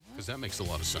because that makes a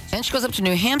lot of sense. And she goes up to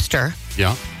New Hampshire.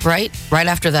 Yeah. Right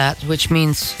after that, which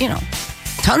means,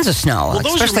 tons of snow,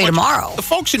 especially tomorrow. The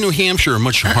folks in New Hampshire are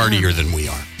much hardier than we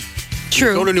are. True.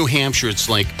 You go to New Hampshire, it's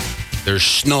like there's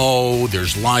snow,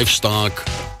 there's livestock.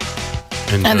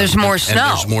 And there's more snow. And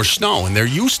there's more snow, and they're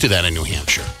used to that in New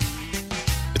Hampshire.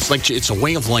 It's a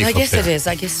way of life up there. I guess it is.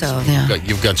 I guess so, yeah.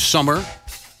 You've got summer,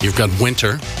 you've got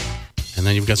winter, and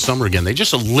then you've got summer again. They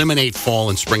just eliminate fall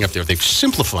and spring up there. They've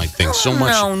simplified things so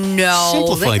much. No.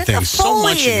 Simplified things so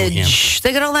much in New Hampshire.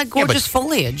 They got all that gorgeous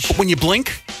foliage. But when you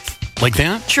blink like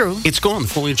that, true, it's gone. The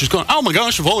foliage is gone. Oh my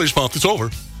gosh, the foliage popped. It's over.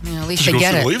 Yeah, at least they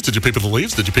get it. Did you peep at the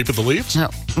leaves? Did you peep at the leaves? No,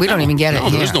 we don't even get it. No,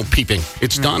 there's no peeping.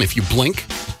 It's done. If you blink,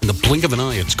 in the blink of an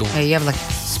eye, it's gone. Yeah, you have like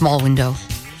a small window.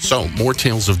 So, more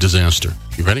tales of disaster.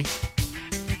 You ready?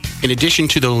 In addition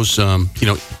to those,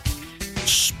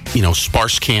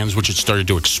 sparse cans, which had started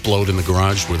to explode in the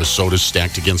garage where the soda's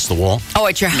stacked against the wall. Oh,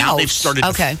 at your house.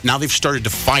 Now they've started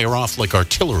to fire off like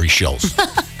artillery shells.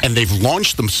 And they've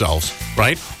launched themselves,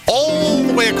 right, all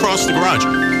the way across the garage,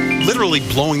 literally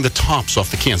blowing the tops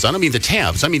off the cans. I don't mean the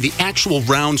tabs. I mean the actual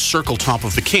round circle top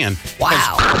of the can.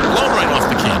 Wow. Blow right off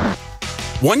the can.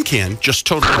 One can just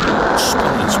totally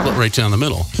split right down the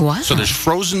middle. Wow. So there's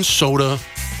frozen soda,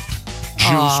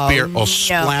 juice, beer, all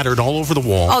splattered all over the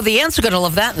wall. Oh, the ants are going to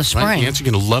love that in the spring. Right? The ants are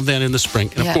going to love that in the spring.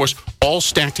 And, of course, all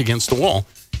stacked against the wall.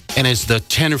 And as the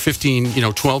 10 or 15,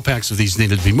 12 packs of these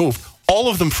needed to be moved, all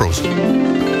of them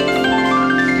frozen.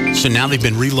 So now they've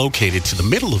been relocated to the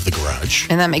middle of the garage.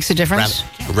 And that makes a difference?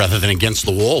 Rather than against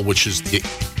the wall, which is the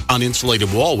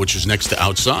uninsulated wall, which is next to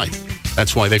outside.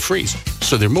 That's why they freeze.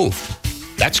 So they're moved.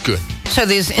 That's good. So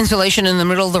there's insulation in the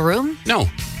middle of the room? No,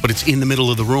 but it's in the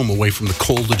middle of the room away from the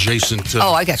cold adjacent.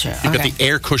 Oh, I got you. You've got the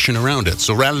air cushion around it.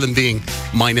 So rather than being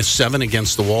 -7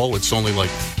 against the wall, it's only like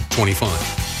 25.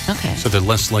 Okay. So they're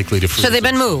less likely to freeze. So they've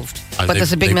been moved, but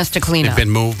there's a big mess to clean up. They've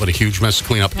been moved, but a huge mess to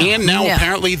clean up. And now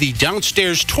apparently the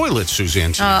downstairs toilet,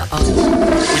 Suzanne. I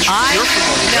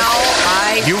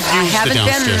haven't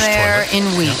been there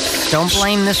in weeks. Don't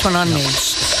blame this one on me.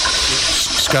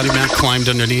 Scotty Mac climbed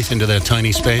underneath into that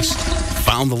tiny space,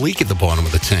 found the leak at the bottom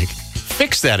of the tank,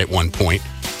 fixed that at one point,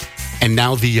 and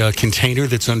now the container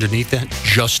that's underneath that,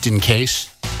 just in case,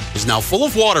 is now full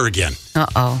of water again.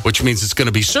 Uh-oh. Which means it's going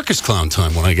to be circus clown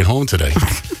time when I get home today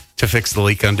to fix the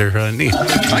leak underneath.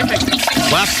 I think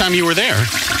last time you were there,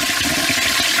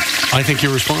 I think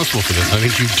you're responsible for this. I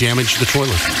think you damaged the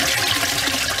toilet.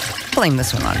 Blame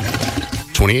this one on me.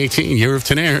 2018, year of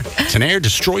Tonaire. Tonaire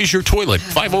destroys your toilet.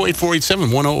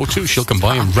 508-487-1002. She'll come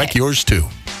by and wreck yours too.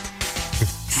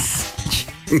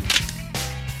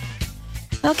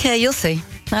 Okay, you'll see.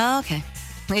 Okay.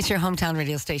 It's your hometown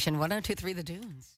radio station, 102.3 The Dunes.